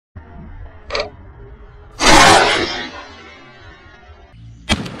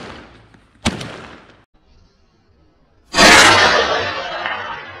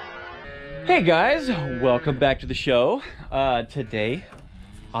Hey guys, welcome back to the show. Today,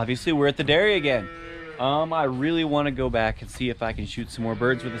 obviously we're at the dairy again. I really want to go back and see if I can shoot some more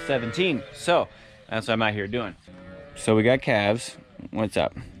birds with a 17. So that's what I'm out here doing. So we got calves. What's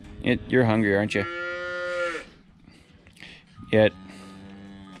up? You're hungry, aren't you? Yet,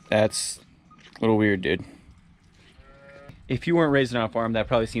 that's a little weird, dude. If you weren't raised on a farm, that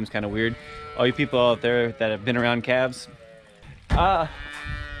probably seems kind of weird. All you people out there that have been around calves,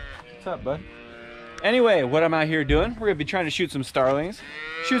 what's up, bud? Anyway, what I'm out here doing, we're gonna be trying to shoot some starlings,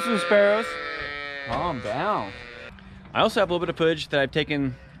 shoot some sparrows. Calm down. I also have a little bit of footage that I've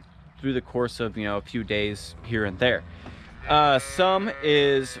taken through the course of, a few days here and there. Some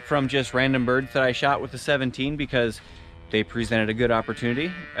is from just random birds that I shot with the 17 because they presented a good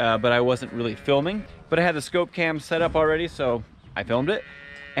opportunity, but I wasn't really filming. But I had the scope cam set up already, so I filmed it.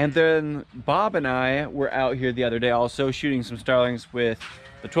 And then Bob and I were out here the other day also shooting some starlings with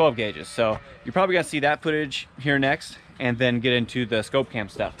the 12 gauges. So you're probably gonna see that footage here next and then get into the scope cam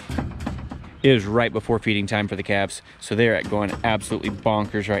stuff. It is right before feeding time for the calves, so they're going absolutely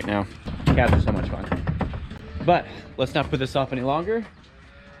bonkers right now. Calves are so much fun. But let's not put this off any longer.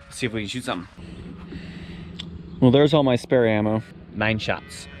 Let's see if we can shoot something. Well, there's all my spare ammo. 9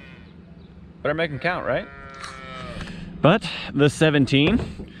 shots. Better make them count, right? But the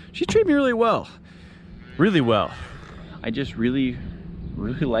 17, she treated me really well. Really well. I just really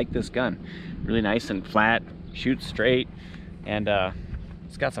like this gun. Really nice and flat, shoots straight, and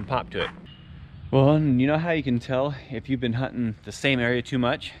it's got some pop to it. Well, and you know how you can tell if you've been hunting the same area too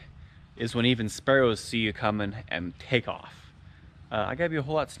much? Is when even sparrows see you coming and take off. I gotta be a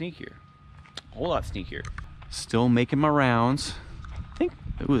whole lot sneakier. A whole lot sneakier. Still making my rounds. I think,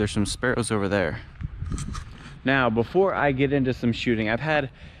 ooh, there's some sparrows over there. Now, before I get into some shooting, I've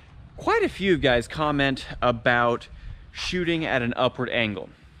had quite a few guys comment about shooting at an upward angle.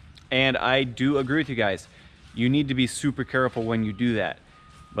 And I do agree with you guys. You need to be super careful when you do that.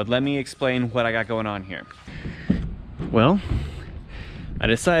 But let me explain what I got going on here. Well, I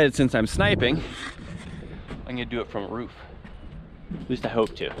decided since I'm sniping, I'm gonna do it from a roof. At least I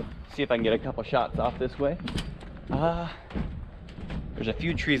hope to. See if I can get a couple shots off this way. There's a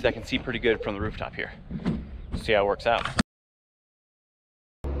few trees I can see pretty good from the rooftop here. See how it works out.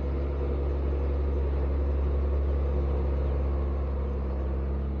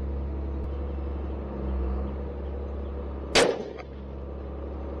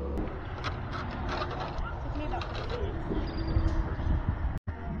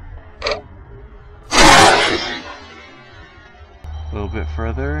 A little bit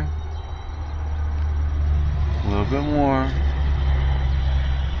further, a little bit more.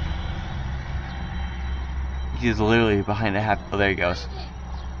 He's literally behind a half. Oh, there he goes.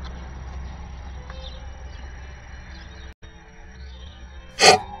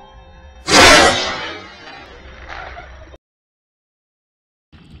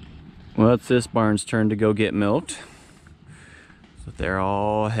 Well, it's this barn's turn to go get milked. So they're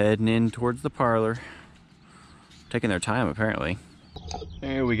all heading in towards the parlor. Taking their time, apparently.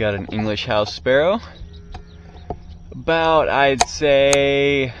 Here we got an English house sparrow. About, I'd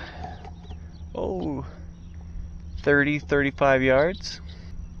say, 30-35 yards.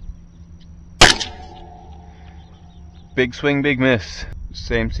 Big swing, big miss.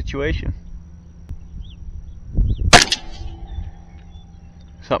 Same situation.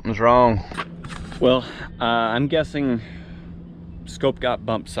 Something's wrong. Well, I'm guessing scope got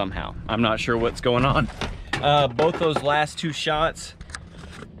bumped somehow. I'm not sure what's going on. Both those last 2 shots,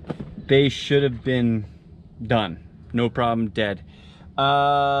 they should have been done. No problem, dead.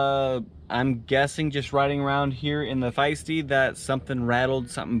 I'm guessing just riding around here in the feisty that something rattled,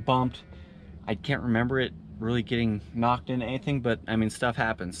 something bumped. I can't remember it really getting knocked into anything, but I mean, stuff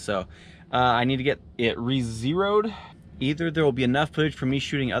happens. So I need to get it re-zeroed. Either there will be enough footage for me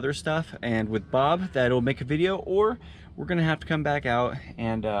shooting other stuff and with Bob that it'll make a video, or we're gonna have to come back out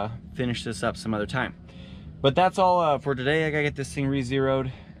and finish this up some other time. But that's all for today. I gotta get this thing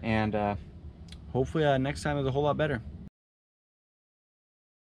re-zeroed, and hopefully next time is a whole lot better.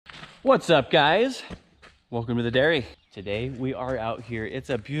 What's up, guys? Welcome to the dairy. Today we are out here.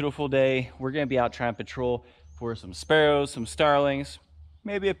 It's a beautiful day. We're gonna be out trying to patrol for some sparrows, some starlings,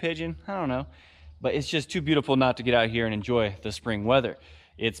 maybe a pigeon, I don't know. But it's just too beautiful not to get out here and enjoy the spring weather.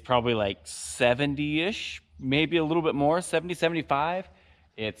 It's probably like 70-ish, maybe a little bit more, 70, 75.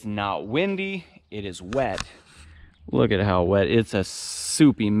 It's not windy, it is wet. Look at how wet. It's a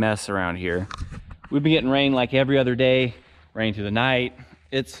soupy mess around here. We've been getting rain like every other day, rain through the night.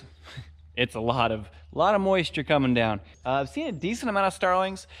 It's a lot of moisture coming down. I've seen a decent amount of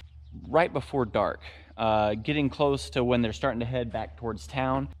starlings right before dark, getting close to when they're starting to head back towards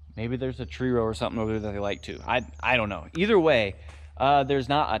town. Maybe there's a tree row or something over there that they like too. I don't know. Either way, there's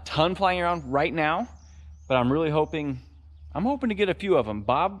not a ton flying around right now, but I'm really hoping, to get a few of them.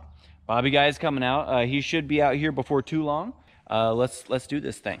 Bobby guy's coming out. He should be out here before too long. Let's do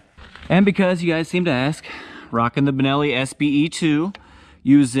this thing. And because you guys seem to ask, rocking the Benelli SBE2,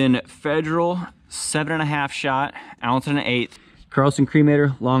 using Federal 7.5 shot, 1.1 ounce, Carlson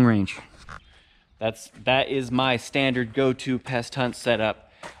cremator, long range. That is my standard go-to pest hunt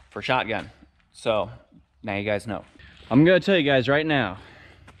setup for shotgun. So now you guys know. I'm gonna tell you guys right now,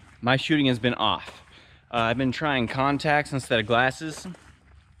 my shooting has been off. I've been trying contacts instead of glasses.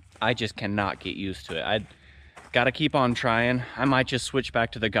 I just cannot get used to it. I gotta keep on trying. I might just switch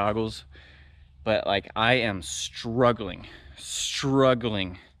back to the goggles, but like I am struggling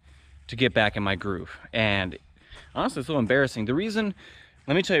to get back in my groove. And honestly, it's a little embarrassing. The reason,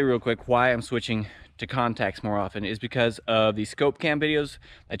 let me tell you real quick why I'm switching to contacts more often is because of the scope cam videos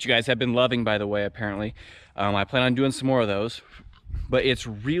that you guys have been loving, by the way, apparently. I plan on doing some more of those, but it's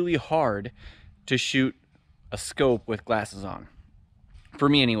really hard to shoot a scope with glasses on. For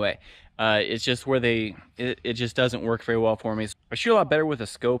me anyway. It's just where it just doesn't work very well for me. I shoot a lot better with a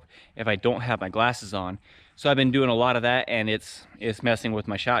scope if I don't have my glasses on. So I've been doing a lot of that, and it's messing with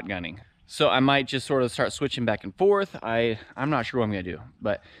my shotgunning. So I might just sort of start switching back and forth. I'm not sure what I'm gonna do,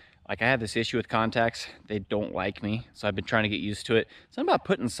 but like I have this issue with contacts. They don't like me, so I've been trying to get used to it. Something about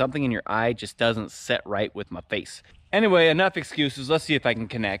putting something in your eye just doesn't set right with my face. Anyway, enough excuses. Let's see if I can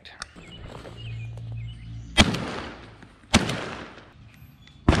connect.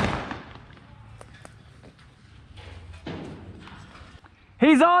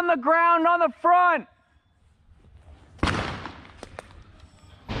 He's on the ground on the front.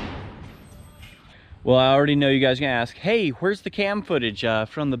 Well, I already know you guys are gonna ask, hey, where's the cam footage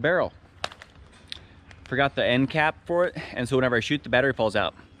from the barrel? Forgot the end cap for it, and so whenever I shoot, the battery falls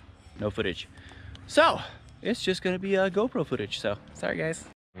out. No footage. So, it's just gonna be GoPro footage, so sorry guys.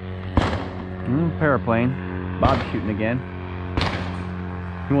 Paraplane. Bob's shooting again.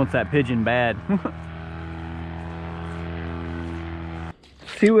 He wants that pigeon bad.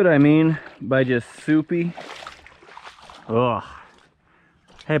 See what I mean by just soupy? Ugh.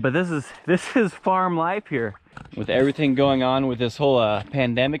 Hey, but this is farm life here. With everything going on with this whole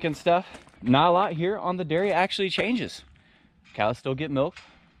pandemic and stuff, not a lot here on the dairy actually changes. Cows still get milk,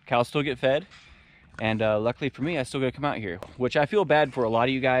 cows still get fed, and luckily for me, I still gotta come out here, which I feel bad for a lot of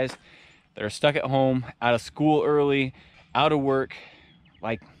you guys that are stuck at home, out of school early, out of work.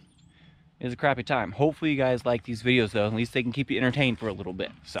 Like, it's a crappy time. Hopefully you guys like these videos though. At least they can keep you entertained for a little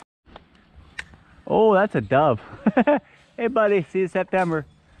bit. So. Oh, that's a dove. Hey buddy, see you September.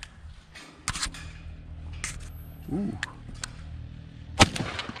 Ooh.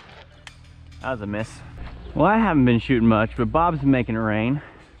 That was a miss. Well, I haven't been shooting much, but Bob's been making it rain.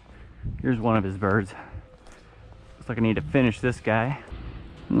 Here's one of his birds. Looks like I need to finish this guy.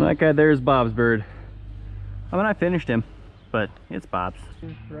 And that guy there is Bob's bird. I mean, I finished him, but it's Bob's.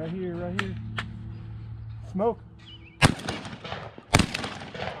 Right here, right here. Smoke.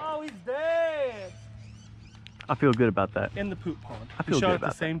 Oh, he's dead. I feel good about that. In the poop pond. I feel we good shot about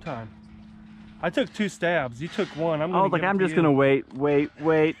at the same time. I took 2 stabs. You took 1. I'm just gonna wait. You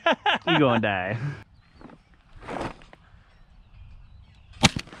gonna die.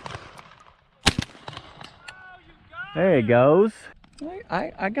 There he goes.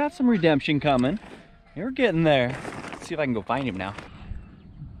 I got some redemption coming. You're getting there. Let's see if I can go find him now.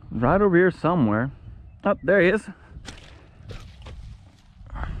 Right over here somewhere. Oh, there he is.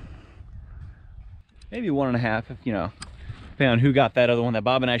 Maybe 1.5 if, you know, depending on who got that other one that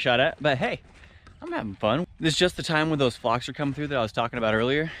Bob and I shot at. But hey, I'm having fun. This is just the time when those flocks are coming through that I was talking about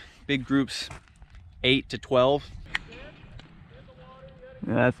earlier. Big groups, 8 to 12. Yeah,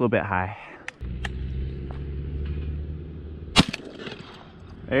 that's a little bit high.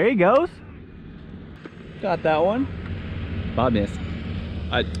 There he goes. Got that one. Bob missed.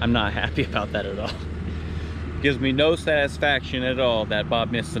 I'm not happy about that at all. Gives me no satisfaction at all that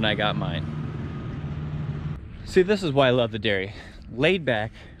Bob missed and I got mine. See, this is why I love the dairy. Laid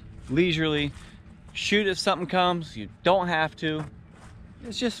back, leisurely, shoot if something comes, you don't have to.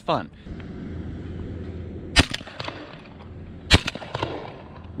 It's just fun.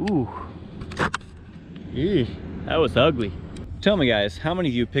 Ooh. Eesh, that was ugly. Tell me guys, how many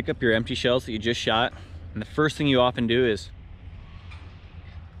of you pick up your empty shells that you just shot and the first thing you often do is,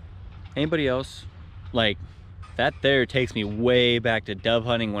 anybody else? Like, that there takes me way back to dove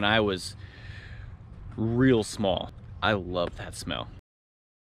hunting when I was real small. I love that smell.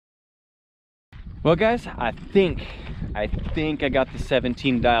 Well guys, I think I got the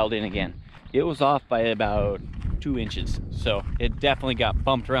 17 dialed in again. It was off by about 2 inches. So it definitely got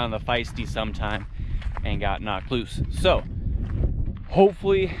bumped around the feisty sometime and got knocked loose. So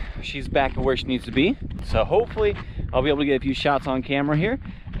hopefully she's back where she needs to be. So hopefully I'll be able to get a few shots on camera here,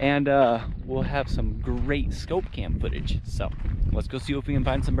 and we'll have some great scope cam footage. So let's go see if we can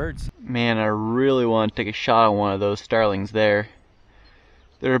find some birds. Man, I really want to take a shot on one of those starlings there.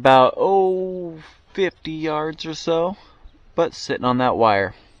 They're about 50 yards or so, but sitting on that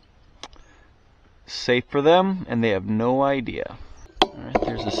wire. Safe for them, and they have no idea. Alright,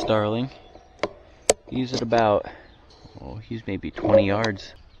 there's a starling. He's at about, he's maybe 20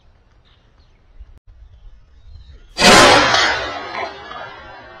 yards.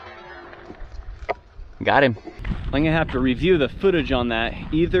 Got him. I'm gonna have to review the footage on that.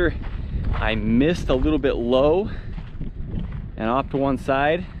 Either I missed a little bit low and off to one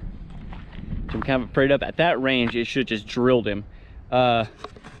side, which I'm kind of afraid of. At that range, it should have just drilled him. But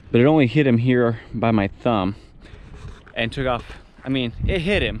it only hit him here by my thumb and took off. I mean, it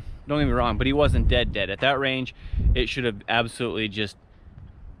hit him, don't get me wrong, but he wasn't dead. At that range, it should have absolutely just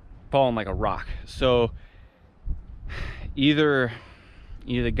fallen like a rock. So either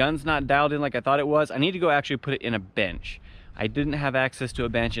the gun's not dialed in like I thought it was. I need to go actually put it in a bench. I didn't have access to a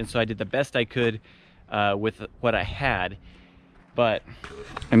bench, and so I did the best I could with what I had. But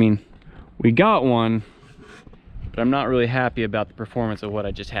I mean, we got one, but I'm not really happy about the performance of what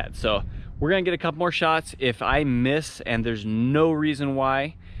I just had. So we're gonna get a couple more shots. If I miss and there's no reason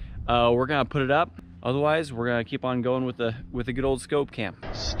why, we're gonna put it up. Otherwise, we're gonna keep on going with the good old scope cam.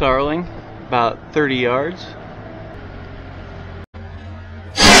 Starling, about 30 yards.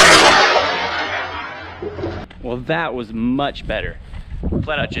 Well, that was much better.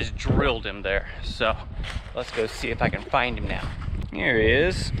 Flat out just drilled him there. So let's go see if I can find him now. Here he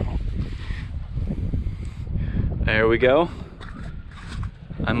is. There we go.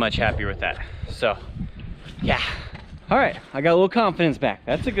 I'm much happier with that. So yeah. All right, I got a little confidence back.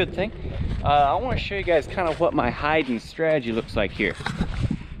 That's a good thing. I want to show you guys kind of what my hiding strategy looks like here.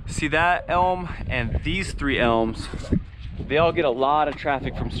 See that elm and these 3 elms, they all get a lot of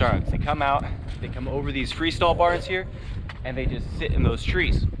traffic from starlings. They come out, they come over these freestall barns here, and they just sit in those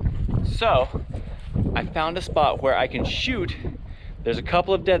trees. So I found a spot where I can shoot. There's a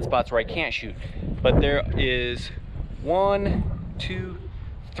couple of dead spots where I can't shoot, but there is 1, 2,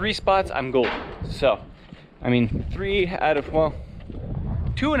 3 spots I'm golden. So I mean, 3 out of, well,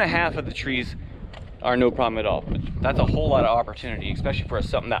 2.5 of the trees are no problem at all. But that's a whole lot of opportunity, especially for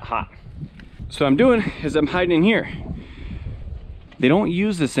something that hot. So what I'm doing is I'm hiding in here. They don't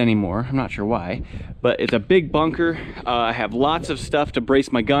use this anymore, I'm not sure why, but it's a big bunker. I have lots of stuff to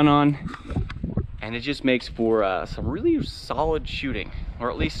brace my gun on, and it just makes for some really solid shooting, or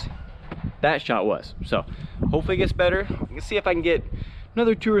at least that shot was. So hopefully it gets better. Let's see if I can get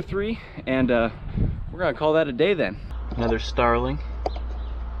another 2 or 3, and we're gonna call that a day then. Another starling.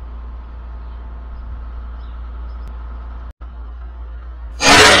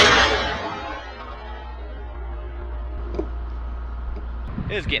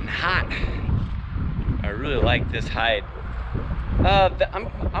 It is getting hot. I really like this hide.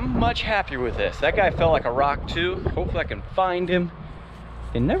 I'm much happier with this. That guy fell like a rock too. Hopefully I can find him.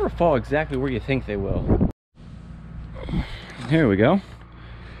 They never fall exactly where you think they will. Here we go.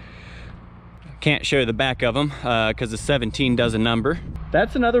 Can't show you the back of them because the 17 does a number.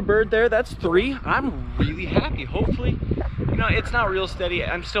 That's another bird there. That's 3. I'm really happy. Hopefully, you know, it's not real steady.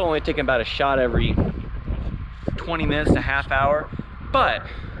 I'm still only taking about a shot every 20 minutes to half hour, but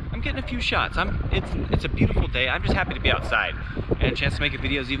I'm getting a few shots. It's a beautiful day. I'm just happy to be outside and a chance to make a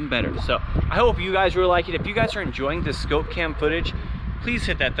video is even better. So I hope you guys really like it. If you guys are enjoying this scope cam footage, please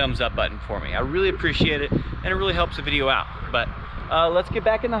hit that thumbs up button for me. I really appreciate it, and it really helps the video out. But let's get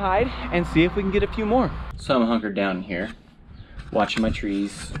back in the hide and see if we can get a few more. So I'm hunkered down here, watching my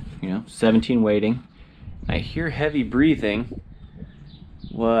trees, you know, 17 waiting. I hear heavy breathing.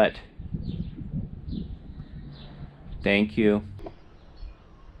 What? Thank you.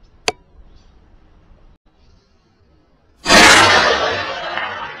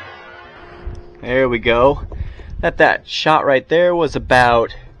 There we go. That shot right there was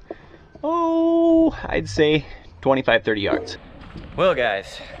about, I'd say 25-30 yards. Well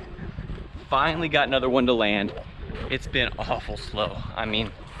guys, finally got another one to land. It's been awful slow. I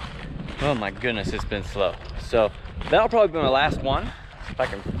mean, oh my goodness, it's been slow. So that'll probably be my last one, if I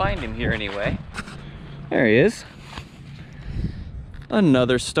can find him here anyway. There he is.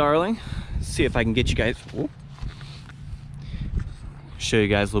 Another starling. See if I can get you guys, show you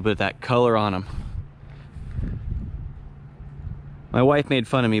guys a little bit of that color on him. My wife made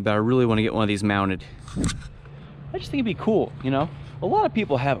fun of me, but I really want to get one of these mounted. I just think it'd be cool, you know? A lot of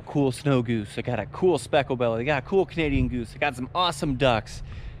people have a cool snow goose. They got a cool speckle belly. They got a cool Canadian goose. They got some awesome ducks.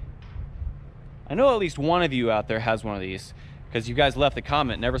 I know at least one of you out there has one of these, because you guys left a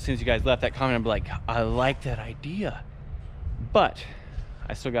comment, and ever since you guys left that comment, I'm like, I like that idea. But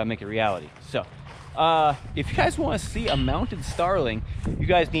I still gotta make it reality. So if you guys want to see a mounted starling, you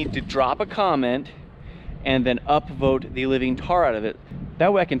guys need to drop a comment and then upvote the living tar out of it.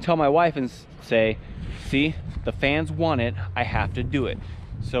 That way I can tell my wife and say, see, the fans want it, I have to do it.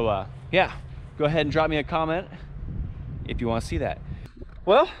 So yeah, go ahead and drop me a comment if you want to see that.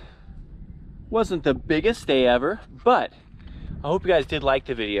 Well, wasn't the biggest day ever, but I hope you guys did like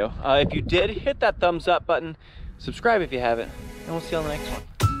the video. If you did, hit that thumbs up button, subscribe if you haven't, and we'll see you on the next one.